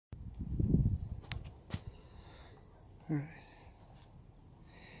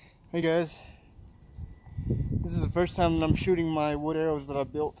Hey guys, this is the first time that I'm shooting my wood arrows that I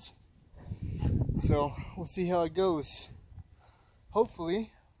built, so we'll see how it goes.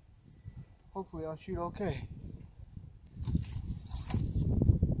 Hopefully I'll shoot okay.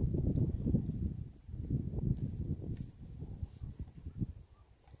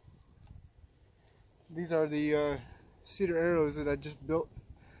 These are the cedar arrows that I just built,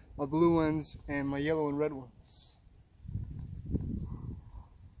 my blue ones and my yellow and red ones.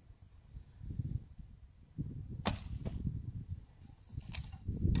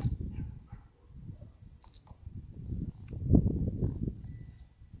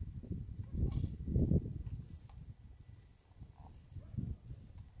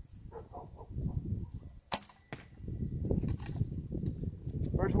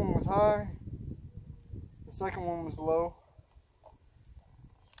 First one was high, the second one was low.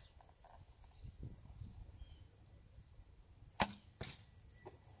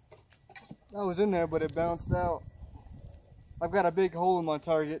 I was in there, but it bounced out. I've got a big hole in my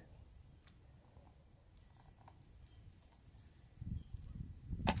target.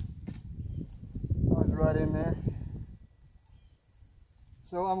 I was right in there.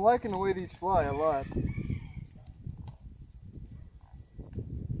 So I'm liking the way these fly a lot.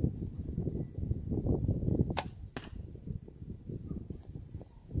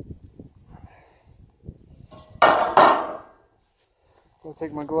 I'll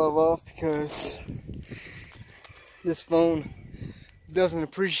take my glove off because this phone doesn't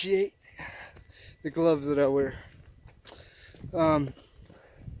appreciate the gloves that I wear.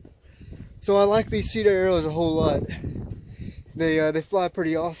 So I like these cedar arrows a whole lot. They fly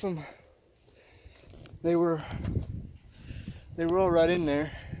pretty awesome. They were all right in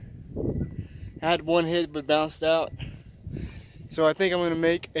there. I had one hit but bounced out. So I think I'm going to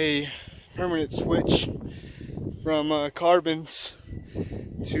make a permanent switch from carbons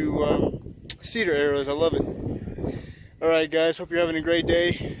to cedar arrows. I love it. Alright guys, hope you're having a great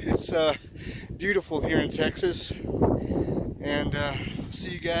day. It's beautiful here in Texas. And see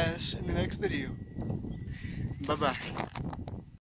you guys in the next video. Bye bye.